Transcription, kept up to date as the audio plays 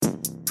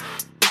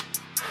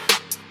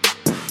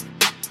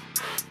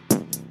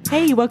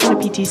Hey, welcome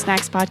to PT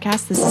Snacks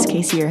Podcast. This is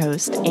Casey, your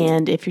host.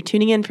 And if you're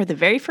tuning in for the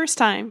very first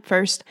time,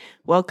 first,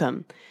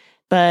 welcome.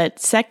 But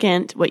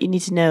second, what you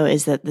need to know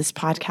is that this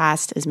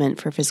podcast is meant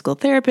for physical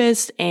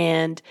therapists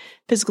and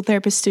physical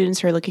therapist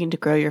students who are looking to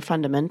grow your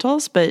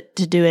fundamentals, but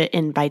to do it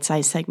in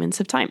bite-sized segments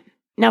of time.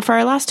 Now, for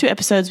our last two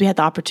episodes, we had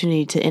the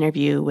opportunity to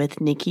interview with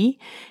Nikki.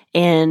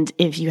 And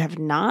if you have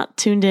not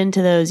tuned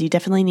into those, you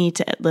definitely need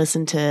to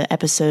listen to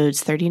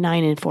episodes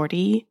 39 and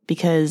 40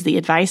 because the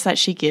advice that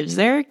she gives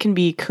there can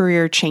be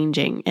career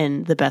changing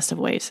in the best of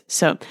ways.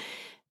 So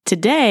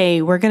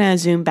today, we're going to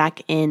zoom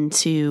back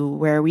into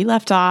where we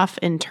left off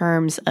in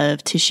terms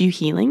of tissue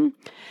healing,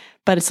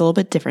 but it's a little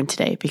bit different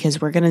today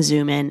because we're going to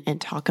zoom in and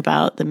talk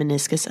about the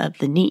meniscus of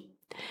the knee.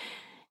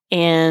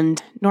 And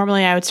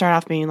normally I would start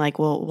off being like,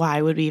 well, why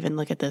would we even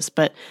look at this?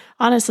 But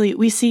honestly,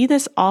 we see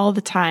this all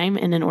the time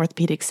in an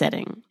orthopedic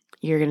setting.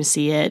 You're going to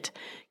see it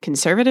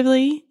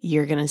conservatively.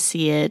 You're going to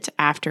see it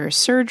after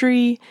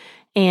surgery.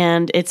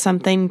 And it's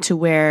something to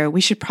where we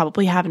should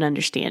probably have an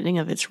understanding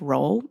of its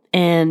role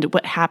and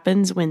what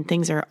happens when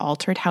things are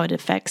altered, how it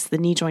affects the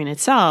knee joint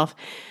itself,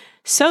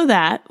 so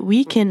that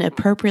we can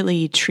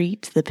appropriately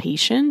treat the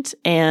patient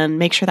and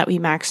make sure that we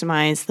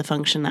maximize the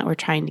function that we're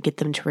trying to get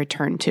them to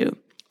return to.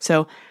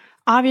 So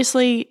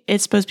obviously,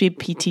 it's supposed to be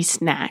a PT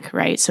snack,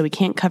 right? So we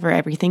can't cover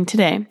everything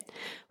today.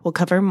 We'll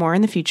cover more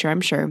in the future,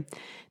 I'm sure.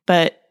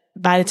 But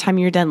by the time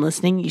you're done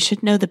listening, you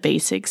should know the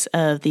basics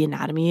of the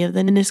anatomy of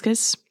the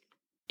meniscus,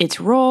 its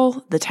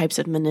role, the types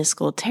of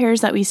meniscal tears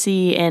that we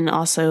see, and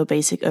also a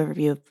basic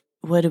overview of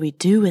what do we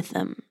do with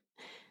them.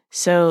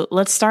 So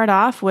let's start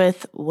off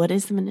with what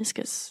is the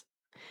meniscus?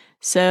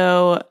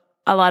 So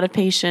a lot of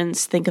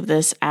patients think of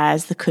this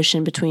as the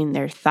cushion between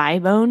their thigh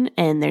bone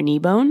and their knee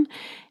bone.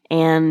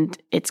 And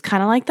it's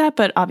kind of like that,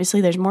 but obviously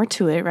there's more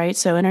to it, right?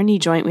 So in our knee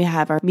joint, we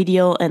have our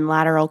medial and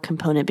lateral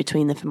component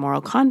between the femoral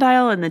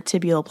condyle and the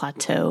tibial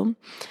plateau.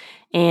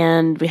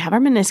 And we have our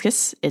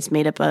meniscus. It's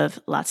made up of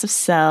lots of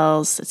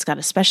cells. It's got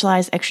a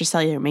specialized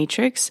extracellular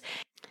matrix.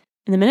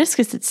 In the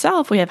meniscus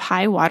itself, we have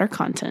high water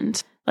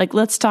content. Like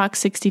let's talk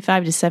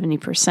 65 to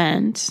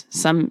 70%.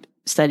 Some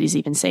studies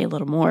even say a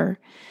little more.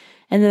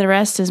 And then the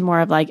rest is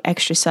more of like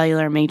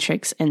extracellular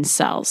matrix and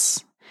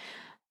cells.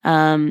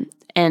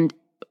 And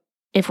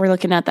if we're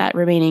looking at that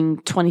remaining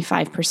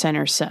 25%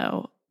 or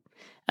so,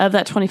 of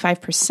that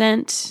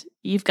 25%,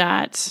 you've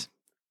got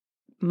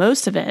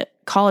most of it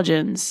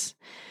collagens,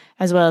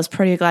 as well as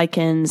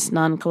proteoglycans,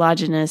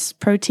 non-collagenous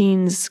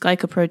proteins,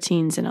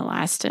 glycoproteins, and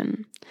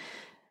elastin.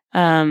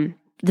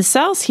 The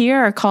cells here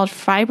are called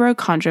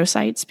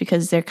fibrochondrocytes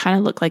because they kind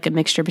of look like a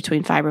mixture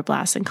between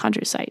fibroblasts and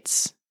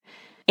chondrocytes.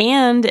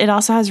 And it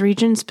also has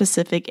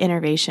region-specific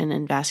innervation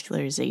and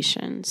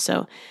vascularization.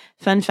 So,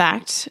 fun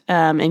fact,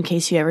 in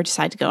case you ever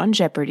decide to go on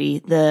Jeopardy,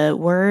 the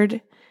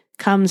word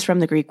comes from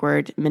the Greek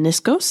word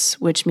meniscos,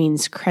 which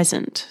means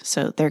crescent.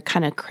 So they're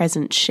kind of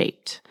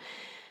crescent-shaped.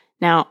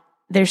 Now,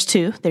 there's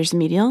two. There's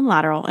medial and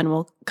lateral, and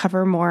we'll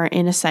cover more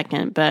in a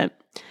second. But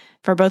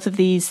for both of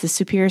these, the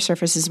superior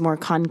surface is more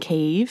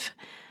concave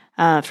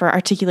for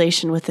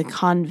articulation with the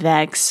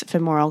convex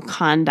femoral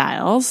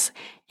condyles,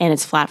 and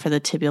it's flat for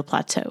the tibial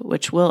plateau,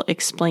 which we'll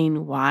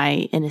explain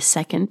why in a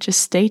second. Just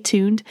stay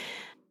tuned.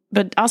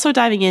 But also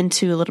diving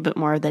into a little bit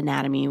more of the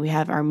anatomy, we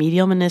have our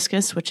medial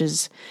meniscus, which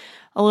is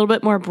a little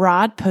bit more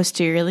broad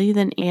posteriorly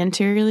than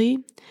anteriorly,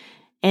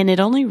 and it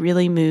only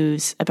really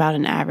moves about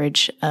an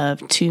average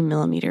of 2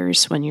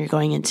 millimeters when you're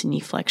going into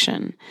knee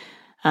flexion.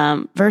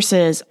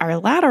 Versus our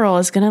lateral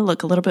is going to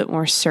look a little bit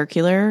more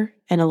circular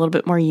and a little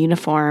bit more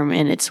uniform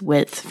in its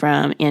width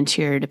from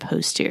anterior to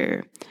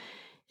posterior.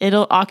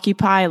 It'll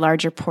occupy a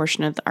larger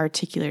portion of the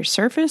articular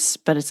surface,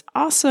 but it's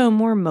also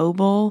more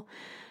mobile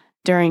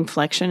during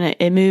flexion.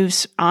 It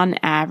moves on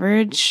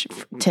average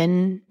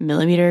 10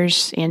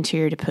 millimeters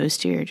anterior to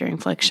posterior during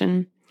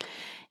flexion.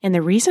 And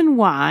the reason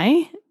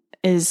why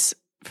is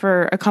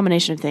for a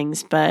combination of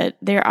things, but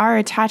there are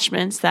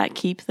attachments that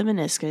keep the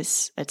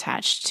meniscus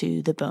attached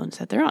to the bones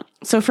that they're on.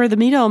 So for the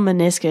medial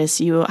meniscus,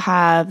 you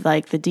have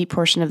like the deep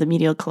portion of the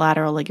medial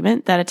collateral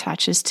ligament that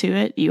attaches to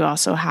it. You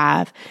also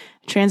have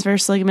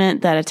transverse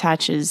ligament that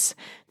attaches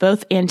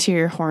both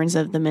anterior horns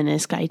of the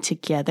menisci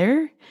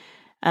together.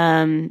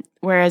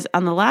 Whereas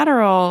on the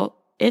lateral,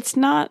 it's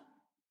not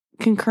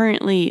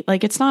concurrently,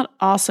 like it's not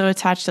also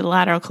attached to the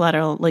lateral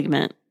collateral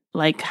ligament,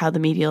 like how the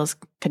medial is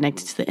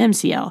connected to the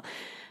MCL.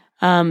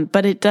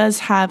 But it does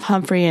have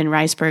Humphrey and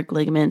Reisberg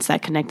ligaments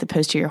that connect the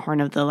posterior horn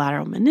of the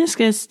lateral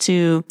meniscus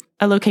to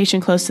a location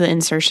close to the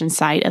insertion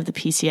site of the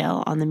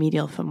PCL on the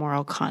medial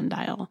femoral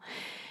condyle.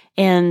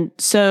 And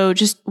so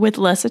just with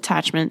less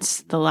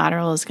attachments, the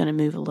lateral is going to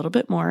move a little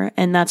bit more.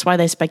 And that's why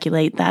they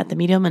speculate that the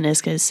medial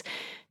meniscus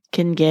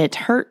can get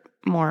hurt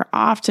more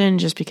often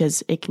just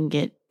because it can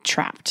get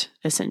trapped,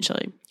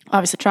 essentially.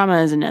 Obviously,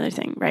 trauma is another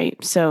thing,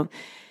 right? So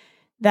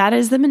that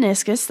is the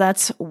meniscus.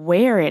 That's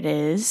where it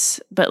is.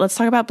 But let's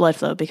talk about blood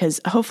flow,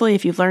 because hopefully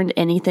if you've learned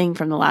anything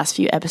from the last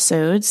few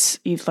episodes,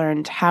 you've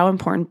learned how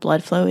important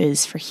blood flow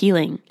is for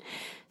healing.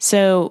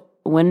 So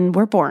when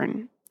we're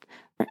born,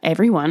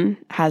 everyone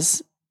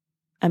has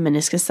a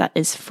meniscus that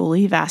is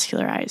fully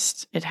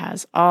vascularized. It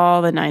has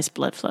all the nice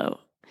blood flow.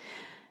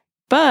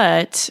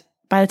 But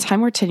by the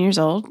time we're 10 years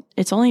old,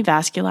 it's only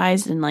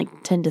vascularized in like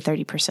 10 to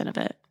 30% of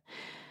it,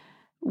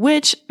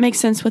 which makes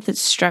sense with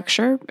its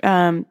structure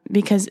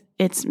because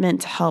it's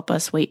meant to help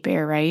us weight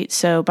bear, right?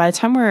 So by the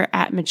time we're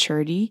at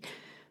maturity,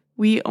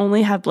 we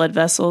only have blood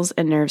vessels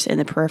and nerves in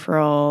the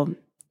peripheral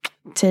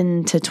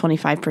 10 to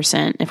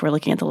 25% if we're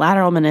looking at the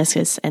lateral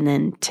meniscus, and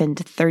then 10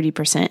 to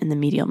 30% in the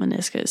medial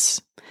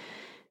meniscus.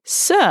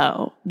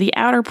 So the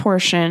outer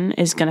portion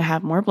is going to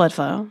have more blood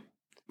flow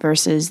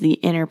versus the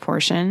inner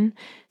portion.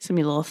 It's going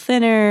to be a little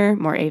thinner,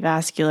 more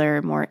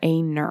avascular, more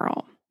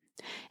aneural.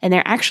 And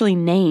they're actually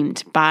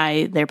named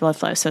by their blood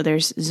flow. So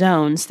there's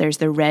zones. There's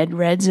the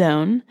red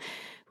zone,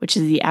 which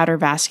is the outer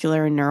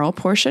vascular and neural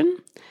portion.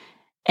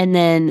 And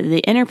then the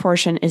inner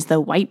portion is the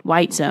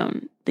white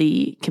zone,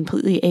 the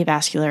completely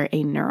avascular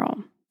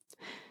aneural.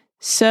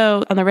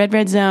 So on the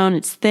red zone,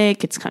 it's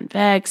thick, it's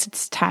convex,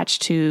 it's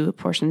attached to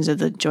portions of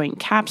the joint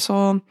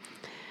capsule.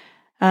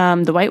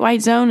 The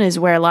white zone is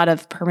where a lot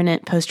of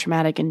permanent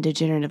post-traumatic and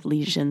degenerative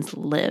lesions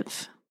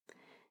live.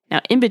 Now,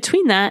 in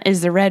between that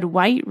is the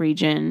red-white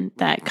region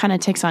that kind of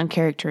takes on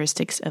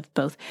characteristics of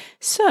both.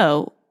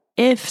 So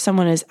if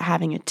someone is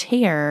having a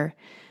tear,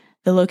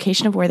 the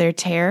location of where their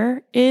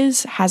tear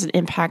is has an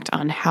impact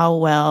on how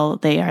well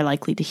they are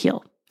likely to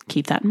heal.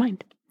 Keep that in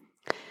mind.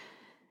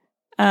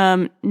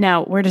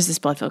 Now, where does this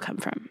blood flow come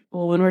from?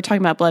 Well, when we're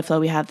talking about blood flow,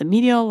 we have the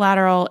medial,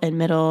 lateral, and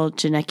middle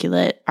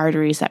geniculate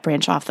arteries that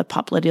branch off the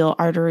popliteal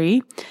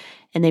artery,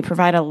 and they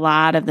provide a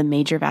lot of the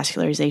major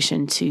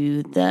vascularization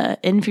to the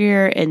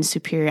inferior and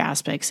superior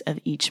aspects of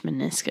each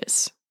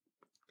meniscus.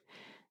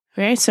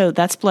 Okay, so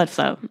that's blood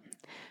flow.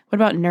 What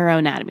about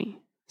neuroanatomy?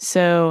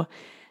 So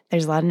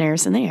there's a lot of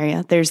nerves in the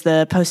area. There's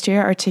the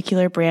posterior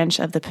articular branch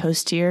of the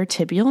posterior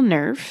tibial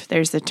nerve.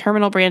 There's the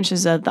terminal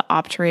branches of the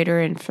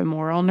obturator and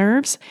femoral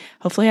nerves.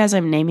 Hopefully, as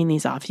I'm naming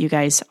these off, you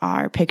guys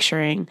are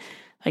picturing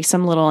like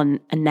some little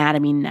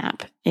anatomy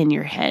nap in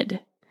your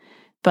head.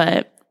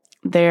 But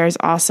there's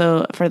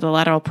also, for the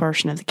lateral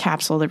portion of the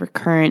capsule, the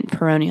recurrent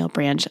peroneal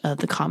branch of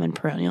the common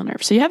peroneal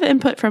nerve. So you have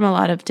input from a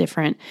lot of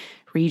different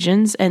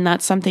regions, and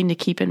that's something to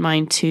keep in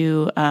mind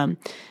too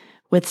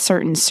with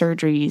certain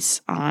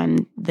surgeries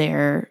on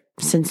their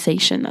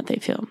sensation that they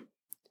feel.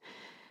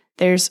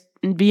 There's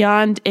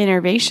beyond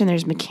innervation,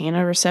 there's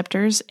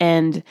mechanoreceptors,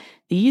 and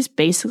these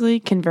basically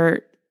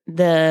convert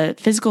the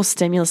physical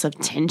stimulus of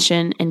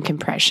tension and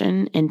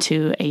compression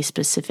into a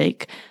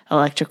specific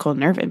electrical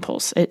nerve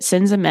impulse. It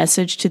sends a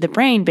message to the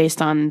brain based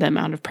on the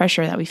amount of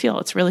pressure that we feel.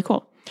 It's really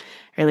cool,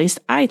 or at least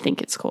I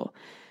think it's cool.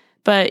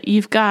 But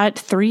you've got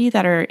three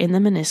that are in the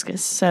meniscus.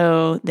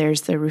 So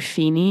there's the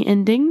Ruffini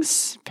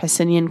endings,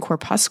 Pacinian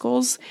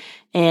corpuscles,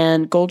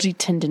 and Golgi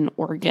tendon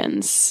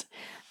organs.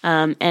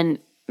 And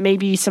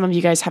maybe some of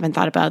you guys haven't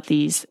thought about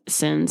these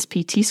since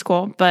PT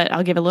school, but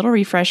I'll give a little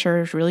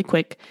refresher really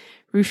quick.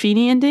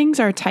 Ruffini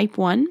endings are type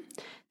 1.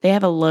 They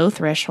have a low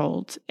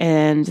threshold,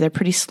 and they're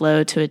pretty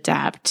slow to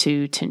adapt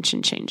to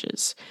tension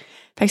changes.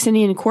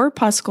 Pacinian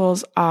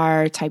corpuscles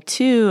are type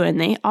 2, and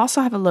they also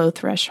have a low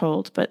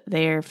threshold, but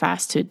they're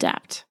fast to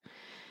adapt.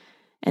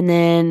 And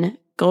then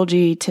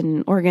Golgi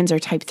tendon organs are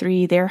type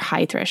 3. They're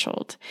high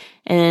threshold,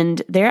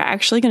 and they're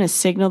actually going to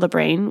signal the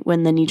brain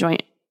when the knee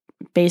joint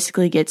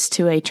basically gets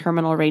to a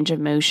terminal range of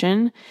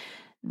motion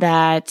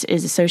that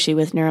is associated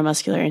with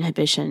neuromuscular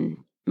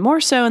inhibition, more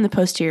so in the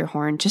posterior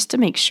horn, just to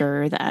make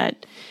sure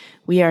that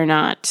we are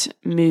not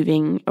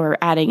moving or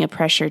adding a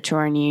pressure to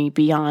our knee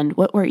beyond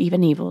what we're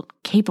even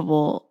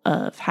capable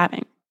of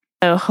having.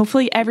 So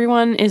hopefully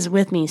everyone is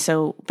with me.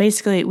 So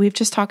basically, we've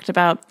just talked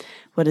about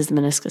what does the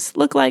meniscus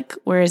look like,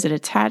 where is it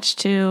attached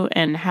to,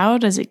 and how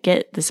does it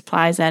get the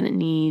supplies that it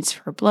needs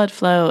for blood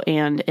flow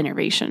and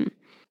innervation.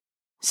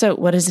 So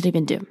what does it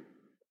even do?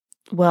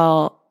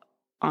 Well,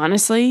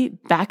 honestly,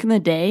 back in the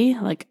day,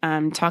 like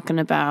I'm talking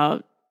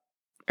about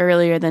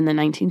earlier than the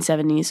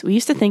 1970s, we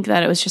used to think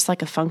that it was just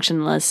like a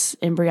functionless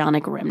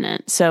embryonic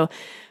remnant. So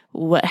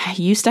what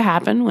used to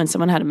happen when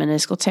someone had a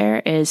meniscal tear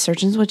is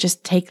surgeons would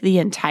just take the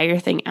entire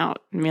thing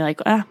out and be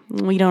like,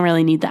 we don't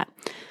really need that.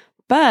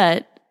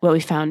 But what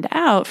we found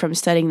out from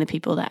studying the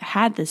people that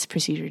had this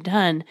procedure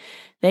done,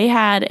 they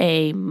had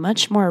a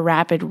much more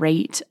rapid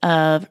rate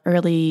of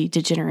early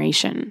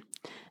degeneration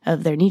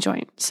of their knee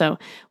joint. So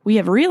we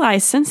have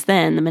realized since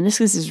then the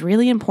meniscus is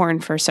really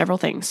important for several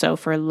things. So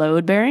for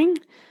load bearing,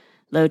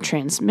 load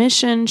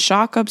transmission,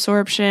 shock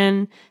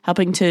absorption,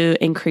 helping to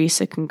increase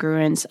the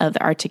congruence of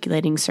the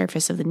articulating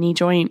surface of the knee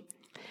joint,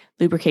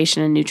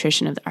 lubrication and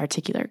nutrition of the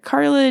articular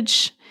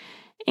cartilage,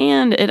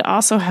 and it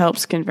also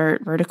helps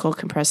convert vertical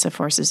compressive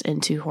forces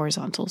into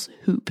horizontal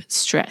hoop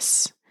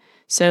stress.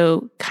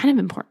 So kind of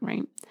important,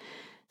 right?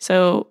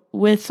 So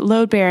with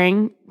load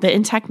bearing, the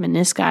intact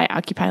menisci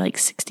occupy like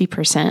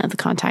 60% of the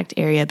contact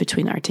area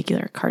between the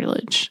articular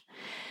cartilage.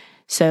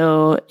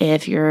 So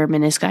if your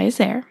menisci is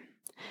there,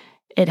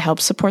 it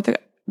helps support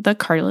the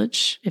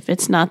cartilage. If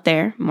it's not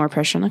there, more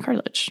pressure on the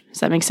cartilage. Does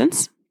that make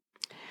sense?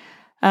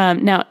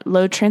 Now,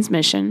 load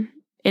transmission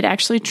it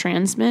actually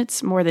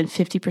transmits more than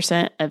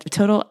 50% of the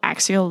total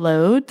axial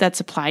load that's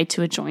applied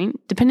to a joint,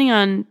 depending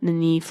on the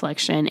knee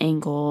flexion,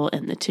 angle,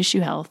 and the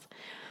tissue health.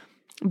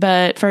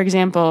 But for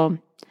example,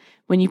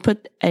 when you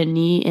put a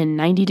knee in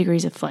 90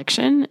 degrees of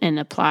flexion and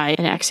apply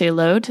an axial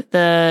load,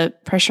 the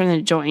pressure in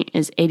the joint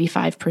is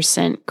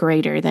 85%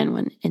 greater than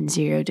when in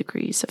 0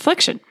 degrees of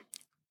flexion.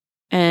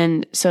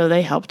 And so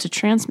they help to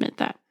transmit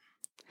that.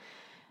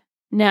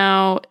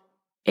 Now,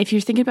 if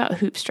you're thinking about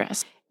hoop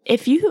stress,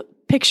 if you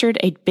pictured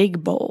a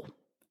big bowl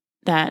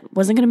that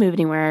wasn't going to move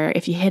anywhere,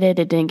 if you hit it,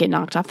 it didn't get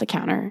knocked off the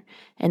counter,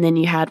 and then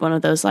you had one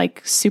of those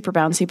like super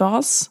bouncy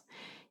balls,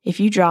 if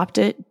you dropped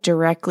it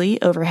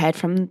directly overhead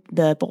from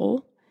the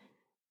bowl,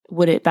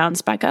 would it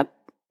bounce back up?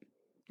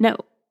 No.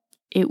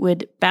 It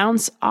would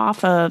bounce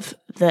off of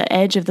the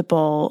edge of the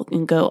bowl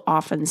and go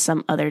off in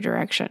some other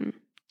direction.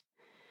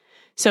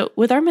 So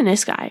with our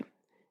menisci,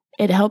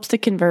 it helps to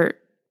convert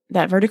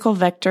that vertical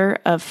vector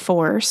of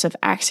force, of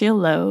axial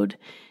load,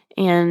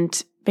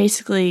 and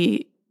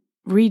basically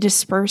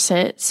redisperse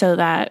it so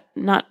that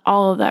not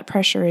all of that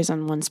pressure is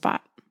on one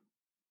spot.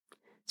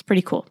 It's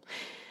pretty cool.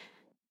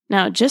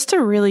 Now, just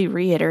to really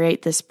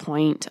reiterate this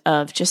point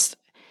of just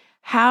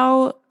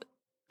how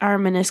our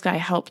menisci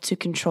help to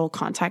control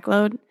contact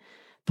load,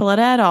 Paletta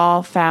et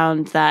al.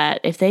 Found that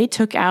if they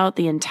took out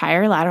the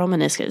entire lateral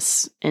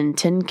meniscus in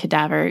 10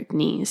 cadaver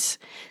knees,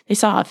 they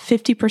saw a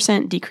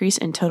 50% decrease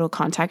in total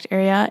contact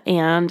area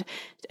and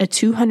a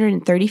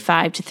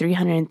 235 to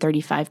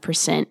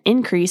 335%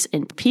 increase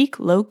in peak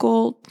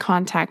local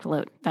contact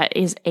load. That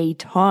is a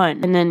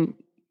ton. And then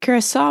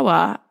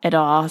Kurosawa et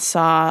al.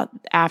 Saw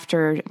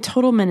after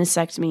total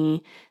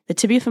meniscectomy, the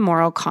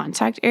tibiofemoral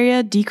contact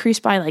area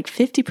decreased by like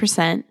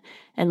 50%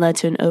 and led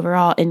to an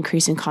overall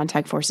increase in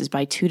contact forces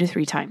by 2 to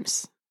 3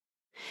 times.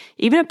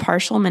 Even a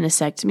partial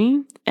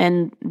meniscectomy,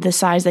 and the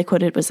size they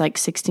quoted was like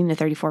 16 to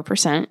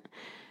 34%,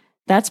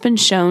 that's been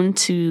shown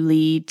to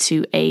lead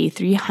to a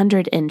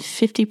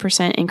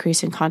 350%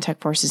 increase in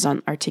contact forces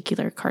on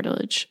articular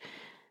cartilage.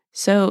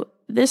 So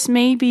this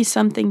may be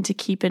something to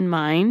keep in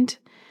mind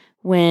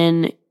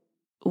when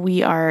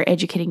we are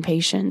educating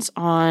patients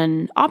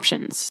on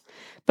options.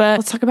 But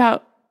let's talk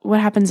about what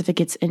happens if it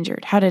gets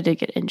injured. How did it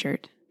get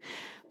injured?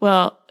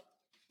 Well,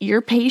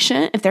 your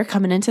patient, if they're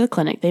coming into the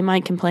clinic, they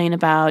might complain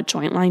about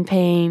joint line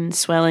pain,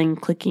 swelling,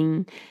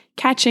 clicking,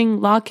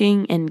 catching,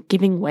 locking, and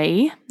giving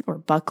way or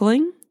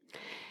buckling.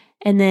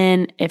 And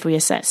then if we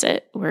assess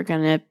it, we're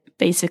going to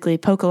basically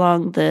poke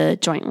along the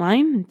joint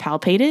line and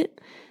palpate it.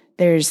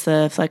 There's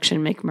the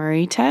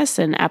Flexion-McMurray test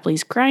and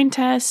Apley's grind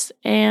test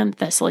and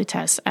Thessaly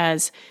test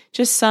as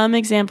just some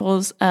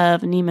examples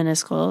of knee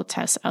meniscal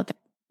tests out there.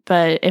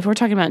 But if we're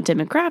talking about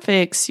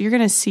demographics, you're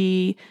going to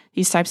see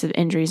these types of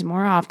injuries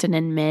more often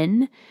in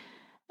men.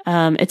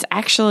 It's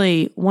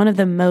actually one of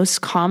the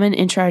most common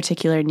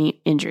intra-articular knee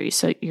injuries.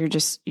 So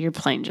you're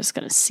plain just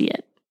going to see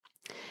it.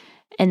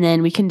 And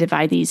then we can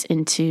divide these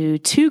into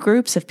 2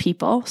 groups of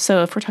people.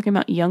 So if we're talking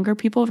about younger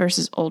people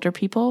versus older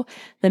people,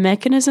 the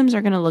mechanisms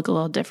are going to look a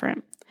little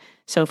different.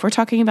 So if we're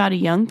talking about a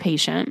young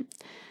patient,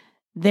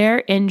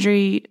 their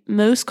injury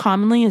most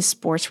commonly is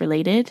sports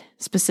related,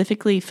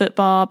 specifically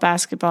football,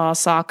 basketball,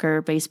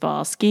 soccer,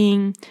 baseball,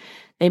 skiing.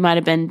 They might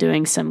have been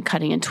doing some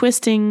cutting and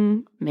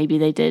twisting. Maybe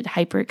they did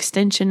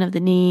hyperextension of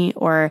the knee,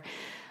 or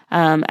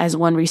as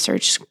one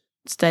research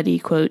study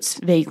quotes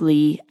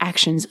vaguely,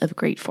 actions of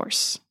great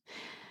force.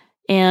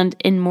 And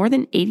in more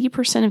than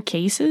 80% of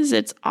cases,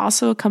 it's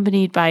also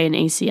accompanied by an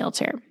ACL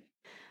tear.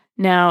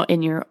 Now,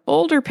 in your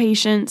older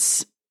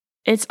patients,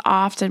 it's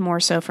often more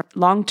so for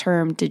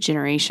long-term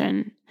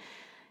degeneration.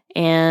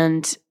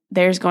 And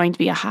there's going to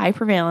be a high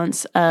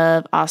prevalence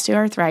of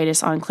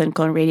osteoarthritis on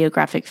clinical and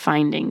radiographic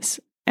findings.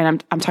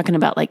 And I'm talking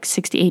about like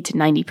 68 to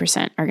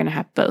 90% are going to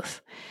have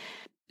both.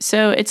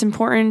 So it's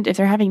important if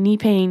they're having knee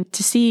pain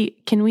to see,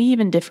 can we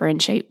even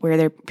differentiate where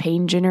their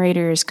pain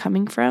generator is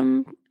coming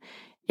from?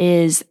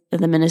 Is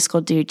the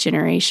meniscal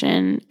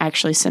degeneration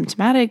actually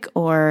symptomatic,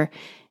 or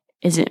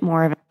is it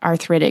more of an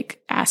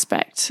arthritic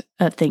aspect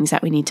of things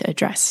that we need to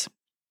address?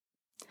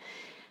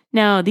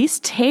 Now,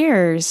 these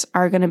tears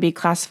are going to be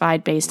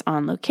classified based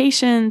on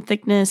location,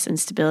 thickness, and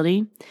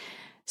stability.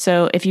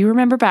 So if you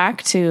remember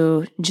back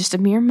to just a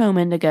mere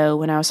moment ago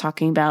when I was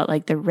talking about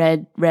like the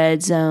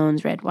red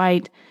zones, red,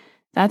 white,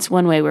 that's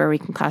one way where we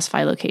can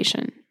classify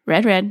location.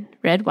 Red,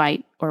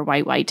 white, or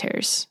white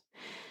tears.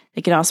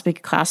 They can also be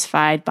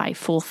classified by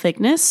full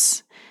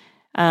thickness,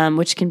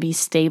 which can be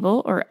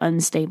stable or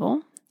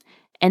unstable.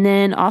 And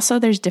then also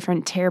there's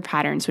different tear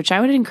patterns, which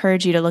I would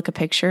encourage you to look a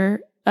picture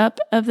up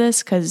of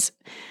this because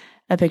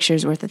a picture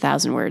is worth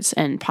 1,000 words,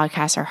 and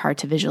podcasts are hard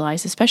to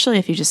visualize, especially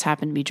if you just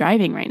happen to be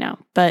driving right now.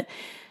 But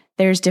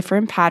there's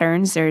different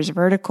patterns. There's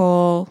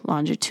vertical,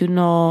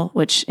 longitudinal,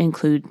 which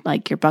include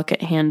like your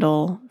bucket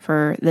handle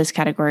for this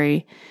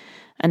category.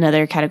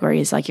 Another category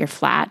is like your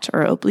flat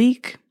or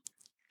oblique.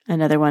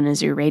 Another one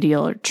is your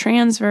radial or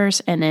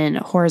transverse, and then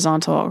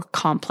horizontal or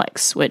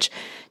complex, which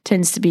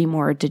tends to be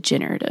more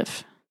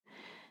degenerative.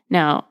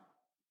 Now,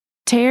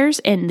 tears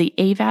in the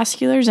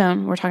avascular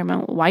zone, we're talking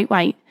about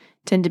white,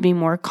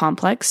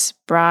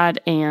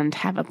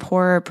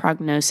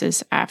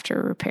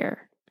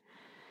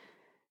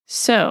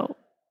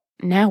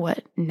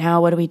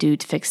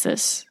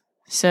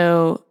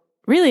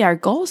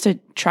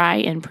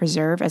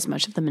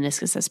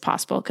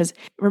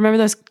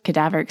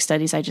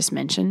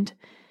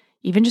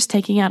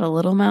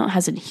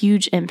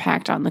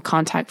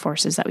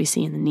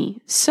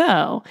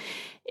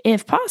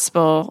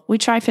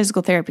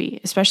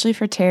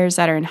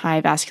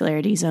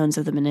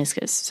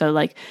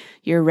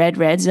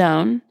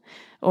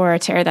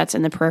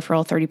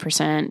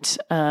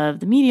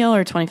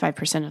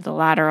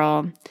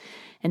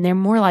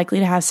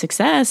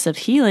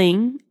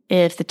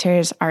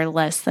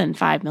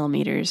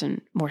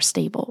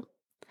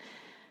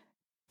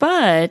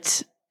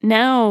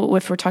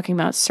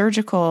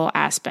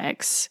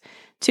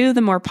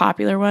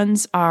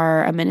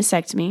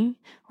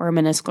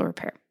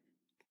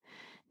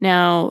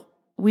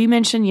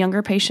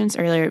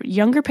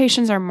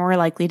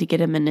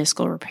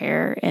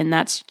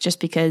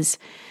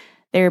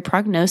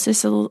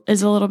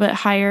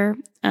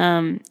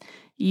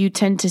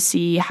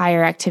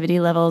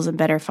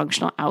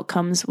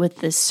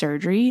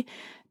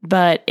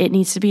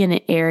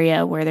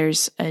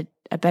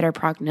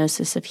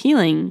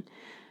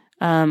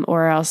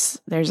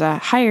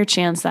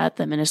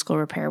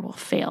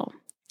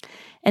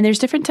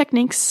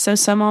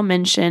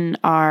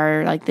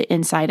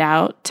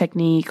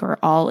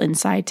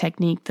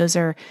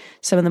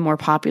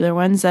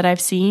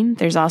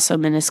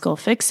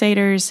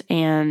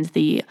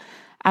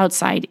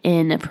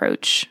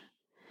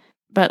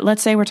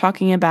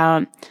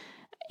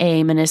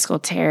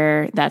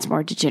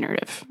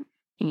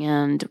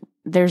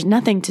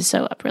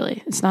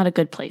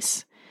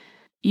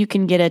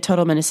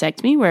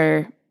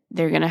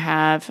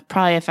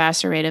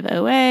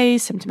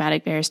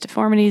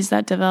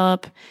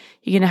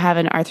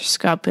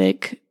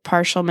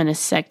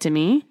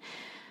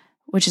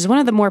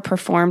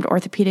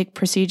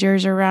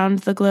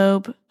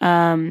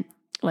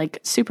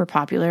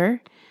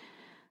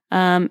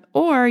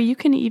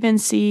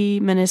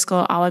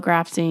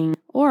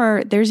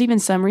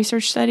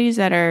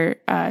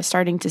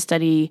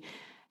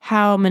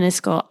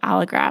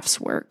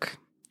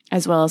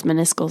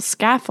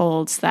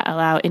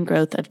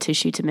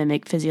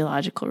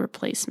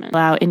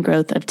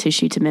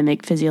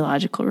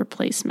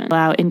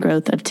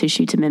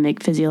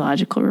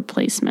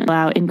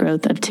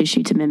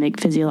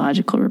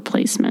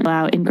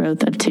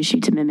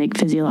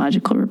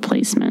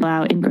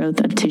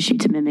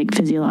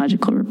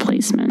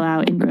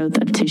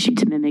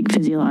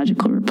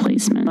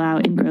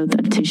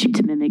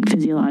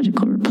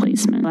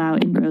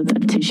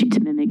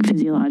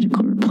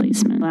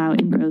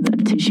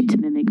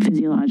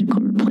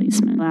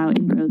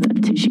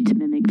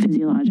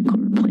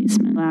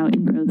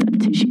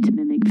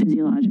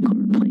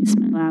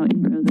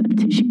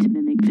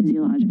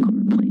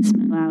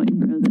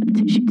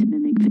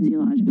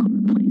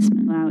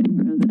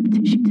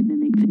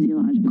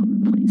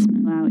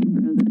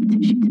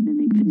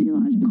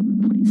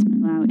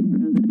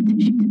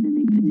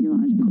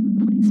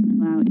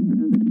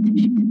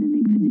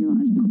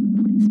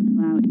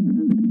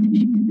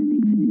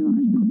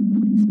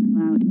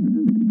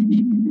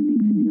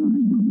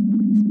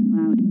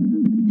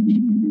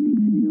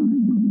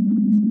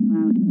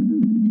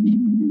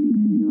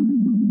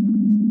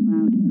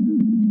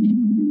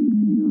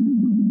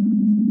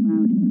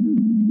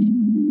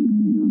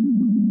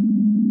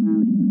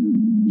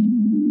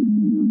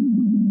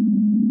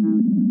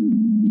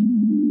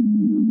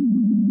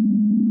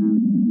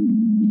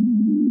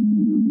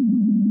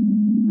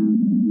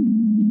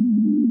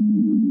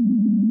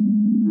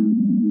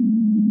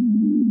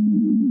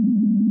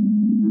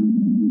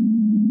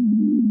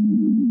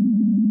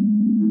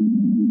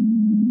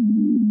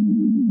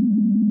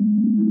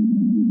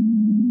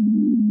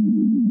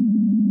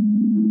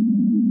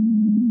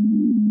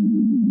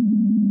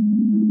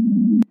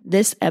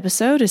 This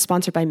episode is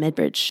sponsored by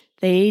MedBridge.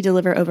 They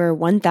deliver over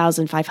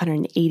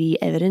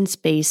 1,580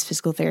 evidence-based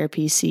physical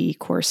therapy CE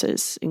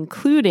courses,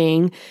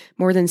 including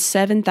more than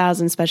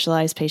 7,000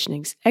 specialized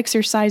patient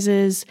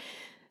exercises,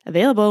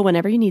 available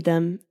whenever you need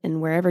them and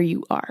wherever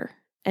you are.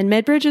 And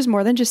MedBridge is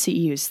more than just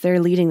CEUs.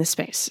 They're leading the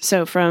space.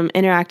 So from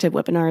interactive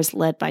webinars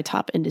led by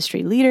top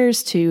industry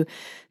leaders to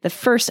the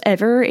first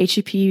ever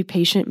HCP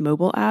patient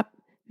mobile app,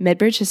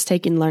 MedBridge has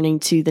taken learning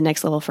to the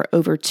next level for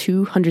over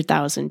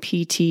 200,000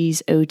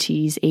 PTs,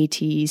 OTs,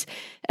 ATs,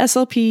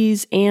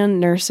 SLPs, and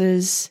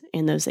nurses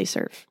and those they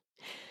serve.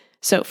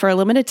 So for a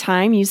limited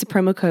time, use the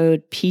promo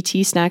code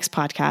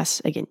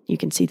PTSnacksPodcast. Again, you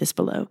can see this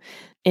below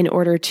in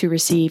order to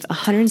receive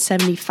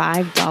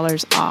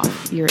 $175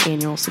 off your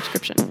annual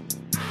subscription.